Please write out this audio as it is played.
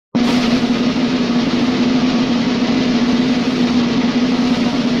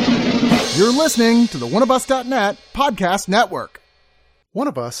You're listening to the oneofus.net podcast network. One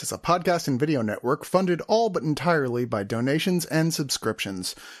of Us is a podcast and video network funded all but entirely by donations and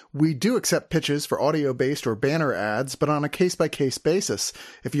subscriptions. We do accept pitches for audio-based or banner ads, but on a case-by-case basis.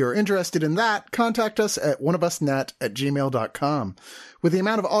 If you're interested in that, contact us at oneofusnet@gmail.com. With the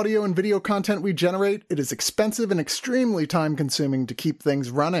amount of audio and video content we generate, it is expensive and extremely time-consuming to keep things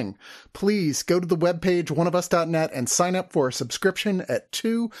running. Please go to the webpage oneofus.net and sign up for a subscription at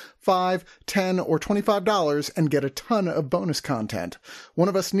 $2, $5, $10, or $25 and get a ton of bonus content. One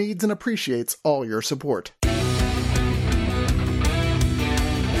of Us needs and appreciates all your support.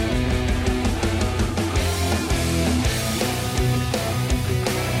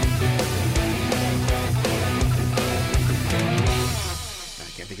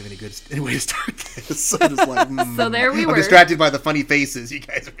 Any way to start this? So, just like, so there we were. I'm distracted by the funny faces you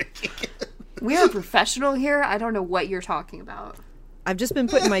guys are making. We are professional here. I don't know what you're talking about. I've just been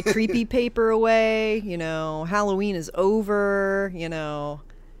putting my creepy paper away. You know, Halloween is over. You know,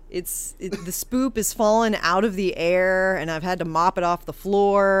 the spoop is falling out of the air, and I've had to mop it off the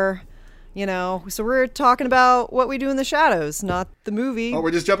floor. You know, so we're talking about What We Do in the Shadows, not the movie. Oh,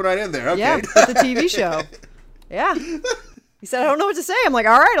 we're just jumping right in there. Okay. Yeah, but the TV show. Yeah. He said, I don't know what to say. I'm like,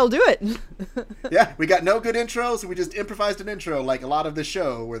 all right, I'll do it. Yeah, we got no good intro, so we just improvised an intro like a lot of the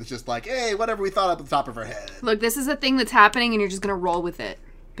show where it's just like, hey, whatever we thought up at the top of our head. Look, this is a thing that's happening, and you're just going to roll with it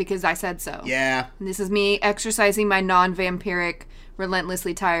because I said so. Yeah. And this is me exercising my non-vampiric,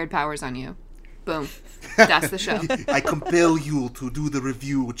 relentlessly tired powers on you. Boom. That's the show. I compel you to do the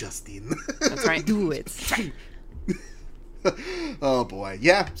review, Justin. That's right. Do it. Oh boy.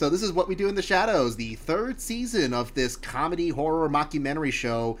 Yeah, so this is What We Do in the Shadows, the third season of this comedy horror mockumentary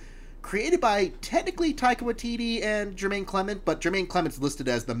show created by technically Taika Waititi and Jermaine Clement, but Jermaine Clement's listed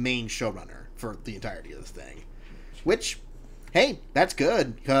as the main showrunner for the entirety of this thing. Which, hey, that's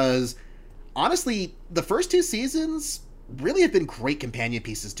good, because honestly, the first two seasons really have been great companion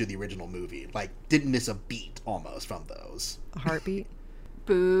pieces to the original movie. Like, didn't miss a beat almost from those. A heartbeat.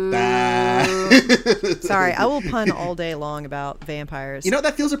 Boo. Sorry, I will pun all day long about vampires. You know,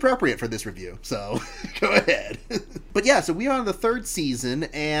 that feels appropriate for this review, so go ahead. But yeah, so we are on the third season,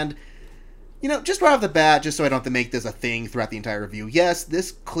 and, you know, just right off the bat, just so I don't have to make this a thing throughout the entire review, yes,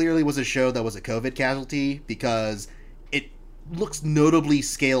 this clearly was a show that was a COVID casualty, because it looks notably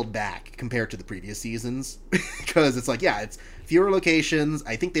scaled back compared to the previous seasons. Because it's like, yeah, it's fewer locations.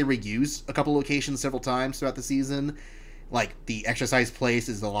 I think they reuse a couple locations several times throughout the season. Like, the exercise place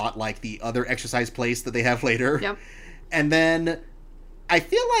is a lot like the other exercise place that they have later. Yep. And then I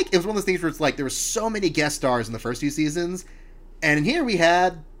feel like it was one of those things where it's like there were so many guest stars in the first two seasons, and in here we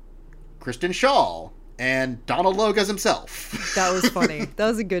had Kristen Schaal and Donald Logue as himself. That was funny. That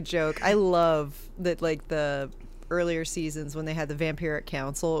was a good joke. I love that, like, the earlier seasons when they had the Vampiric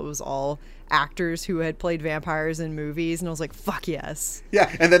Council, it was all actors who had played vampires in movies, and I was like, fuck yes. Yeah,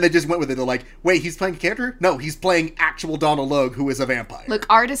 and then they just went with it. They're like, wait, he's playing a character? No, he's playing actual Donald Logue, who is a vampire. Look,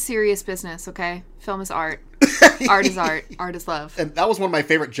 art is serious business, okay? Film is art. Art is art. Art is love. And that was one of my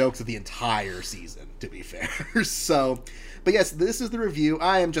favorite jokes of the entire season, to be fair. So, but yes, this is the review.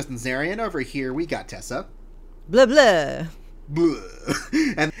 I am Justin Zarian. Over here, we got Tessa. Blah, blah.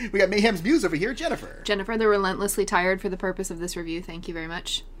 And we got Mayhem's Muse over here, Jennifer. Jennifer, the relentlessly tired for the purpose of this review. Thank you very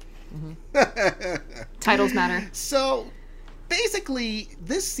much. Mm-hmm. Titles matter. So, basically,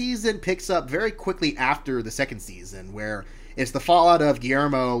 this season picks up very quickly after the second season, where it's the fallout of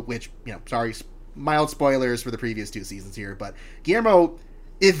Guillermo, which, you know, sorry, mild spoilers for the previous two seasons here, but Guillermo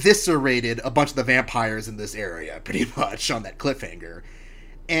eviscerated a bunch of the vampires in this area, pretty much, on that cliffhanger.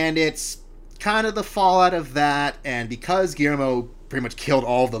 And it's kind of the fallout of that, and because Guillermo pretty much killed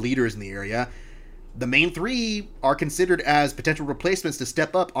all the leaders in the area, the main three are considered as potential replacements to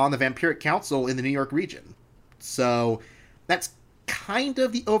step up on the Vampiric Council in the New York region. So that's kind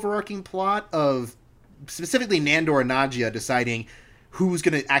of the overarching plot of specifically Nandor and Nadja deciding who's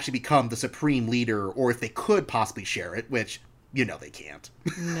going to actually become the supreme leader, or if they could possibly share it, which, you know, they can't.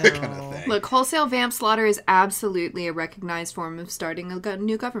 No. Kind of thing. Look, wholesale vamp slaughter is absolutely a recognized form of starting a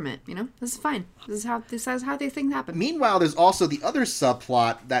new government. You know, this is fine. This is how these things happen. Meanwhile, there's also the other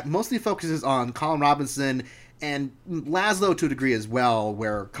subplot that mostly focuses on Colin Robinson and Laszlo to a degree as well,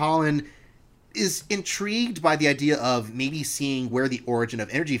 where Colin is intrigued by the idea of maybe seeing where the origin of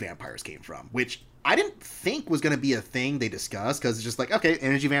energy vampires came from, which I didn't think was going to be a thing they discussed, because it's just like, okay,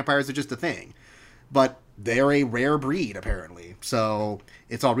 energy vampires are just a thing. But they're a rare breed, apparently. So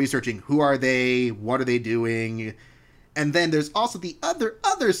it's all researching who are they, what are they doing. And then there's also the other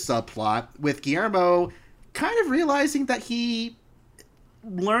subplot with Guillermo kind of realizing that he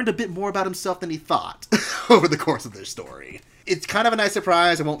learned a bit more about himself than he thought over the course of this story. It's kind of a nice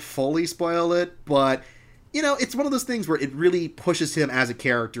surprise. I won't fully spoil it, but, you know, it's one of those things where it really pushes him as a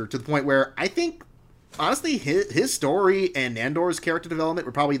character to the point where I think, honestly, his story and Nandor's character development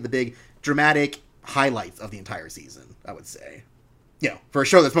were probably the big dramatic highlights of the entire season, I would say. You know, for a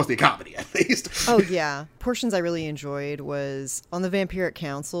show that's mostly a comedy, at least. Oh, yeah. Portions I really enjoyed was on the Vampiric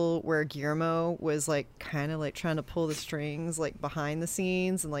Council, where Guillermo was, like, kind of, like, trying to pull the strings, like, behind the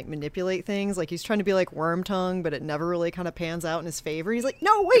scenes and, like, manipulate things. Like, he's trying to be, like, Wormtongue, but it never really kind of pans out in his favor. He's like,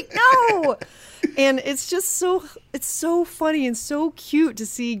 no, wait, no! And it's just it's so funny and so cute to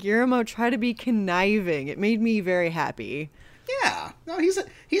see Guillermo try to be conniving. It made me very happy. Yeah, no,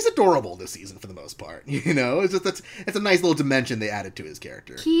 he's adorable this season for the most part. You know, it's a nice little dimension they added to his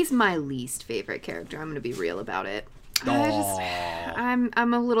character. He's my least favorite character. I'm going to be real about it. I'm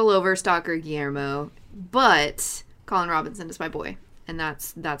a little over Stalker Guillermo, but Colin Robinson is my boy, and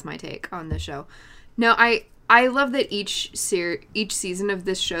that's my take on this show. No, I love that each season of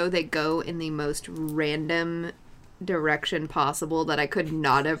this show they go in the most random direction possible that I could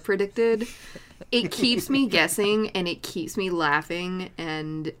not have predicted. It keeps me guessing and it keeps me laughing,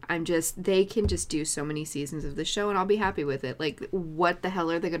 and they can just do so many seasons of the show and I'll be happy with it. Like, what the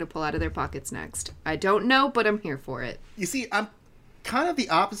hell are they going to pull out of their pockets next? I don't know, but I'm here for it. You see, I'm kind of the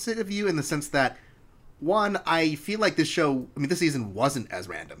opposite of you in the sense that, one, I feel like this season wasn't as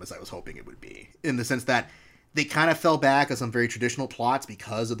random as I was hoping it would be, in the sense that they kind of fell back on some very traditional plots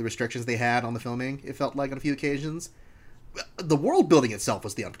because of the restrictions they had on the filming, it felt like on a few occasions. The world building itself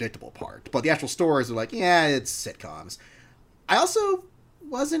was the unpredictable part, but the actual stories are like, yeah, it's sitcoms. I also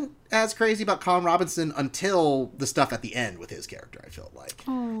wasn't as crazy about Colin Robinson until the stuff at the end with his character, I felt like.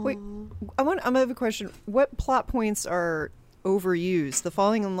 Wait, I have a question. What plot points are overused? The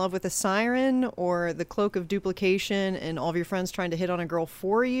falling in love with a siren, or the cloak of duplication and all of your friends trying to hit on a girl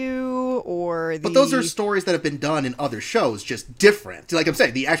for you, or the... But those are stories that have been done in other shows, just different. Like I'm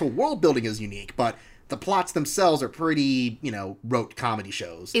saying, the actual world building is unique, but the plots themselves are pretty, rote comedy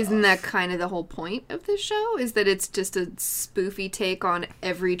shows. Isn't that kind of the whole point of this show? Is that it's just a spoofy take on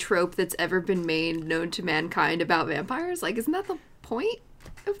every trope that's ever been made known to mankind about vampires? Like, isn't that the point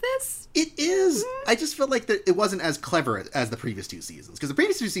of this? It is. I just feel like that it wasn't as clever as the previous two seasons, because the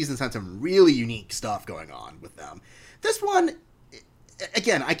previous two seasons had some really unique stuff going on with them. This one,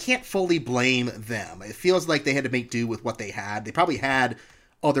 again, I can't fully blame them. It feels like they had to make do with what they had. They probably had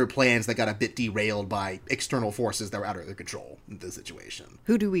other plans that got a bit derailed by external forces that were out of their control in this situation.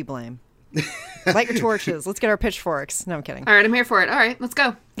 Who do we blame? Light your torches. Let's get our pitchforks. No, I'm kidding. All right, I'm here for it. All right, let's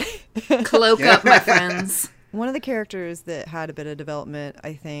go. Cloak up, my friends. One of the characters that had a bit of development,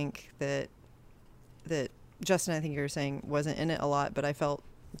 I think, that Justin, I think you were saying, wasn't in it a lot, but I felt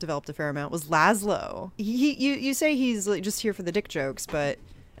developed a fair amount, was Laszlo. You say he's like just here for the dick jokes, but...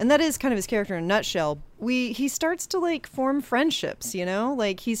 And that is kind of his character in a nutshell. He starts to, like, form friendships,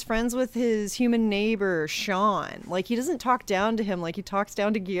 Like, he's friends with his human neighbor, Sean. Like, he doesn't talk down to him like he talks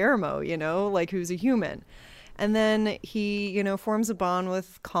down to Guillermo, Like, who's a human. And then he, forms a bond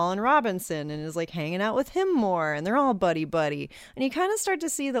with Colin Robinson and is, like, hanging out with him more. And they're all buddy-buddy. And you kind of start to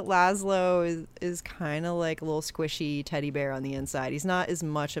see that Laszlo is kind of like a little squishy teddy bear on the inside. He's not as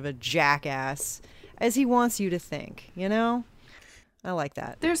much of a jackass as he wants you to think, I like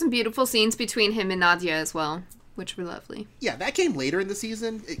that. There's some beautiful scenes between him and Nadia as well, which were lovely. Yeah, that came later in the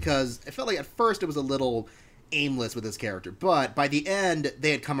season, because I felt like at first it was a little aimless with his character, but by the end, they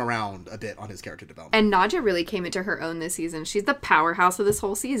had come around a bit on his character development. And Nadia really came into her own this season. She's the powerhouse of this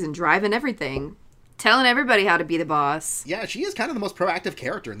whole season, driving everything, telling everybody how to be the boss. Yeah, she is kind of the most proactive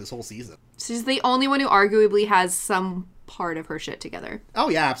character in this whole season. She's the only one who arguably has some part of her shit together. Oh,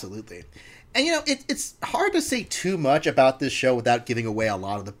 yeah, absolutely. And, it's hard to say too much about this show without giving away a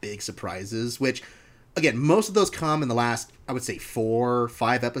lot of the big surprises, which, again, most of those come in the last, I would say, 4 or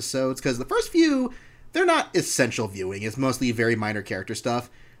 5 episodes, because the first few, they're not essential viewing. It's mostly very minor character stuff.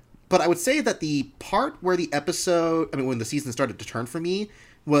 But I would say that the part where when the season started to turn for me,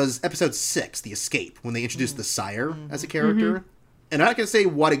 was episode 6, The Escape, when they introduced the Sire as a character. Mm-hmm. And I'm not going to say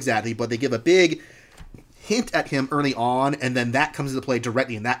what exactly, but they give a big hint at him early on, and then that comes into play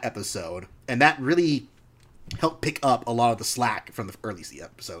directly in that episode, and that really helped pick up a lot of the slack from the early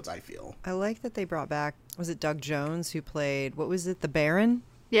episodes, I feel. I like that they brought back, was it Doug Jones who played, what was it, the Baron?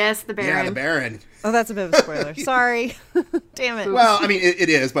 Yes, the Baron. Yeah, the Baron. Oh, that's a bit of a spoiler. Sorry. Damn it. Well, I mean, it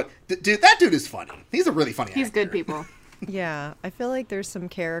is, but dude, that dude is funny. He's a really funny actor. He's good, people. Yeah, I feel like there's some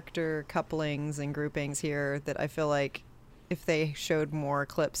character couplings and groupings here that I feel like if they showed more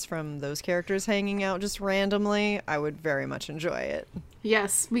clips from those characters hanging out just randomly, I would very much enjoy it.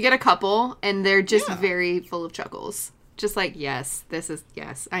 Yes, we get a couple, and they're just very full of chuckles. Just like, yes,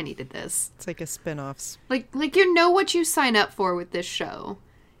 I needed this. It's like a spin-offs. Like you know what you sign up for with this show.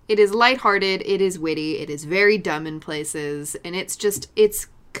 It is lighthearted, it is witty, it is very dumb in places, and it's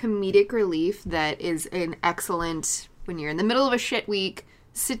comedic relief that is an excellent, when you're in the middle of a shit week,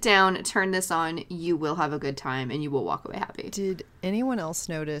 sit down, turn this on, you will have a good time, and you will walk away happy. Did anyone else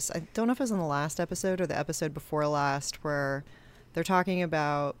notice, I don't know if it was in the last episode or the episode before last, where they're talking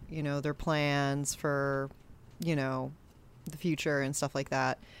about, their plans for, the future and stuff like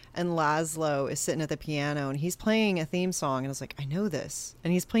that. And Laszlo is sitting at the piano and he's playing a theme song. And I was like, I know this.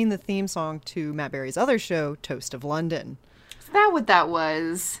 And he's playing the theme song to Matt Berry's other show, Toast of London. Is that what that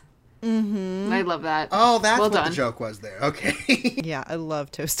was? Mm-hmm. I love that. Oh, that's well what done. the joke was there. Okay. Yeah, I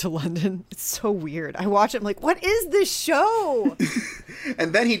love Toast to London. It's so weird. I watch it, I'm like, what is this show?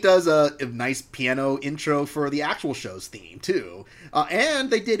 And then he does a nice piano intro for the actual show's theme, too.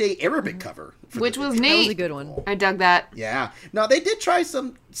 And they did a Arabic cover. Which was That neat. was a good one. I dug that. Yeah. Now, they did try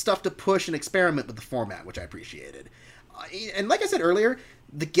some stuff to push and experiment with the format, which I appreciated. And like I said earlier,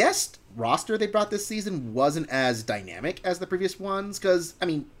 the guest roster they brought this season wasn't as dynamic as the previous ones, because,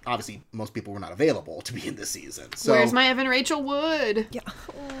 obviously, most people were not available to be in this season. So Where's my Evan Rachel Wood? Yeah.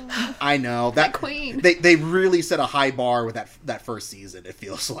 I know. That queen. They really set a high bar with that first season, it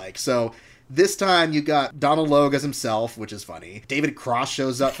feels like. So this time you got Donald Logue as himself, which is funny. David Cross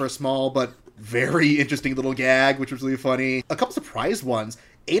shows up for a small but very interesting little gag, which was really funny. A couple surprise ones.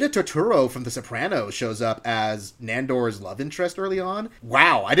 Ada Turturro from The Sopranos shows up as Nandor's love interest early on.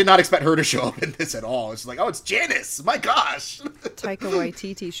 Wow, I did not expect her to show up in this at all. It's like, oh, it's Janice. My gosh. Taika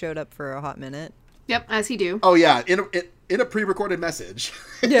Waititi showed up for a hot minute. Yep, as he do. Oh, yeah, in a pre-recorded message.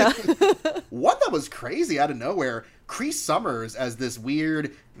 Yeah. One that was crazy out of nowhere, Cree Summers as this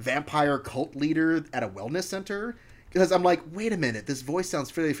weird vampire cult leader at a wellness center. Because I'm like, wait a minute, this voice sounds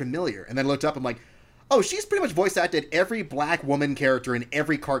fairly familiar. And then I looked up, I'm like, oh, she's pretty much voice acted every black woman character in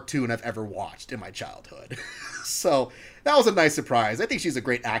every cartoon I've ever watched in my childhood. So that was a nice surprise. I think she's a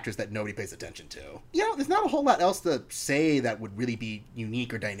great actress that nobody pays attention to. There's not a whole lot else to say that would really be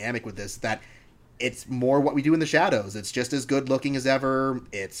unique or dynamic with this, that it's more what we do in the shadows. It's just as good looking as ever.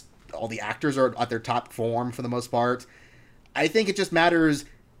 It's all the actors are at their top form for the most part. I think it just matters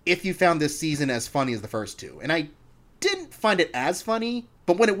if you found this season as funny as the first two. And I didn't find it as funny,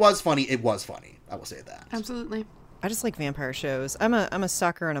 but when it was funny, it was funny. I will say that. Absolutely. I just like vampire shows. I'm a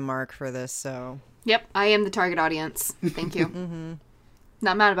sucker and a mark for this, so. Yep, I am the target audience. Thank you. Mm-hmm.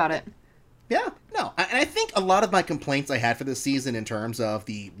 Not mad about it. Yeah, no. And I think a lot of my complaints I had for this season in terms of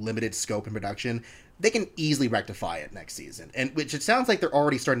the limited scope and production, they can easily rectify it next season. And which it sounds like they're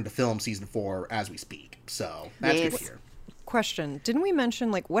already starting to film season 4 as we speak. So that's good to hear. Question. Didn't we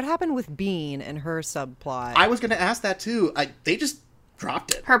mention, what happened with Bean and her subplot? I was going to ask that too. They just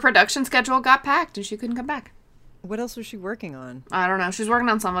dropped it. Her production schedule got packed and she couldn't come back. What else was she working on? I don't know. She's working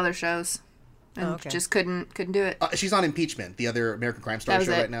on some other shows. And okay. just couldn't do it. She's on Impeachment, the other American Crime Story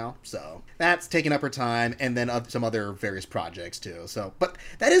show right now. So that's taking up her time, and then some other various projects too. So, but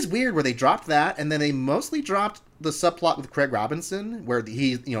that is weird where they dropped that, and then they mostly dropped the subplot with Craig Robinson, where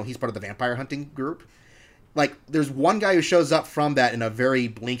he's part of the vampire hunting group. Like, there's one guy who shows up from that in a very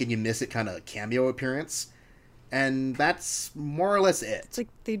blink and you miss it kind of cameo appearance, and that's more or less it. It's like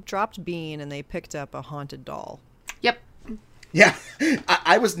they dropped Bean and they picked up a haunted doll. Yep. Yeah,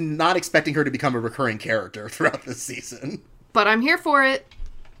 I was not expecting her to become a recurring character throughout this season. But I'm here for it.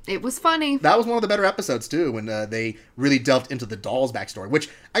 It was funny. That was one of the better episodes, too, when they really delved into the doll's backstory. Which,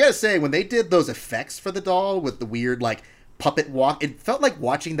 I gotta say, when they did those effects for the doll with the weird, puppet walk, it felt like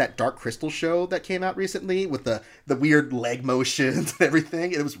watching that Dark Crystal show that came out recently with the weird leg motions and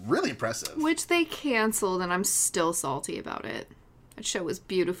everything. It was really impressive. Which they canceled, and I'm still salty about it. That show was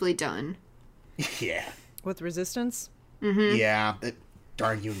beautifully done. Yeah. With Resistance? Mm-hmm. Yeah.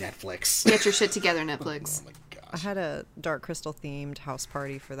 Darn you, Netflix. Get your shit together, Netflix. Oh my gosh. I had a Dark Crystal themed house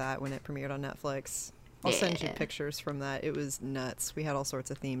party for that when it premiered on Netflix. I'll send you pictures from that. It was nuts. We had all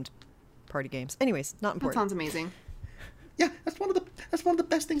sorts of themed party games. Anyways, not That important. sounds amazing. Yeah, that's one of the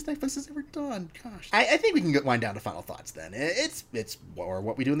best things Netflix has ever done. Gosh, I think we can wind down to final thoughts then. It's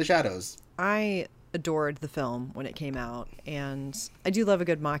what we do in the shadows. I adored the film when it came out, and I do love a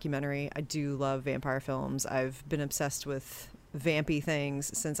good mockumentary. I do love vampire films. I've been obsessed with vampy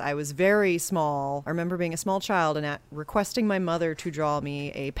things since I was very small. I remember being a small child and requesting my mother to draw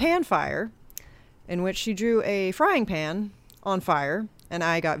me a pan fire, in which she drew a frying pan on fire. And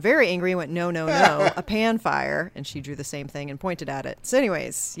I got very angry and went, no, a pan fire. And she drew the same thing and pointed at it. So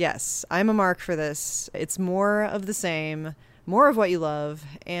anyways, yes, I'm a mark for this. It's more of the same, more of what you love,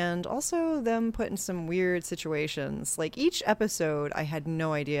 and also them put in some weird situations. Like each episode, I had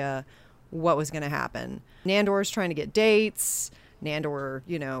no idea what was going to happen. Nandor's trying to get dates. Nandor,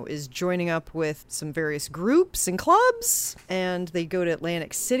 is joining up with some various groups and clubs, and they go to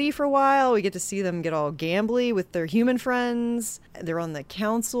Atlantic City for a while. We get to see them get all gambly with their human friends. They're on the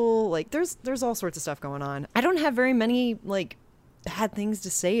council. Like, there's all sorts of stuff going on. I don't have very many, bad things to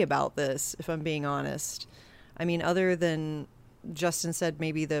say about this, if I'm being honest. I mean, other than Justin said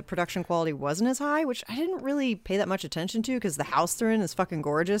maybe the production quality wasn't as high, which I didn't really pay that much attention to because the house they're in is fucking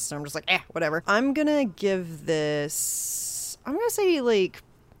gorgeous. So I'm just like, whatever. I'm gonna give this... I'm going to say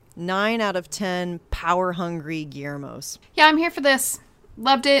 9 out of 10 power-hungry Guillermos. Yeah, I'm here for this.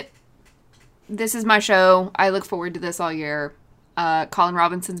 Loved it. This is my show. I look forward to this all year. Colin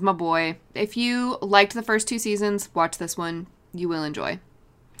Robinson's my boy. If you liked the first 2 seasons, watch this one. You will enjoy.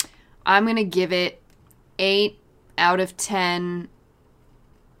 I'm going to give it 8 out of 10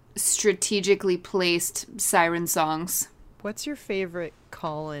 strategically placed siren songs. What's your favorite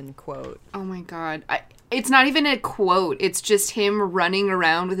Colin quote? Oh my God. It's not even a quote. It's just him running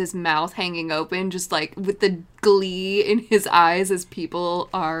around with his mouth hanging open, just with the glee in his eyes as people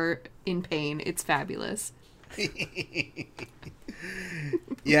are in pain. It's fabulous.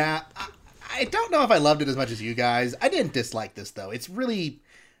 Yeah, I don't know if I loved it as much as you guys. I didn't dislike this, though. It's really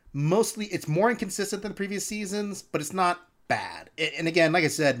it's more inconsistent than previous seasons, but it's not bad. And again, like I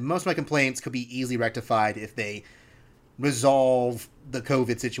said, most of my complaints could be easily rectified if they resolve the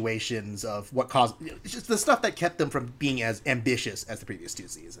COVID situations of what caused... It's just the stuff that kept them from being as ambitious as the previous 2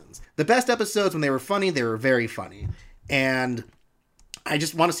 seasons. The best episodes, when they were funny, they were very funny. And I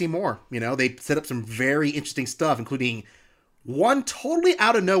just want to see more. They set up some very interesting stuff, including one totally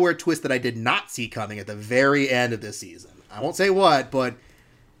out of nowhere twist that I did not see coming at the very end of this season. I won't say what, but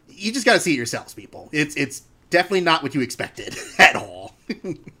you just got to see it yourselves, people. It's definitely not what you expected at all.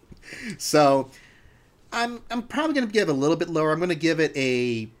 So... I'm probably going to give it a little bit lower. I'm going to give it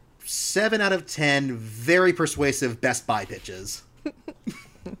a 7 out of 10 very persuasive Best Buy pitches.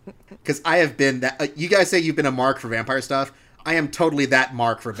 Because I have been that... you guys say you've been a mark for vampire stuff. I am totally that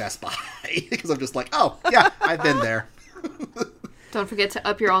mark for Best Buy. Because I'm just like, oh, yeah, I've been there. Don't forget to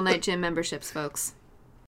up your all-night gym memberships, folks.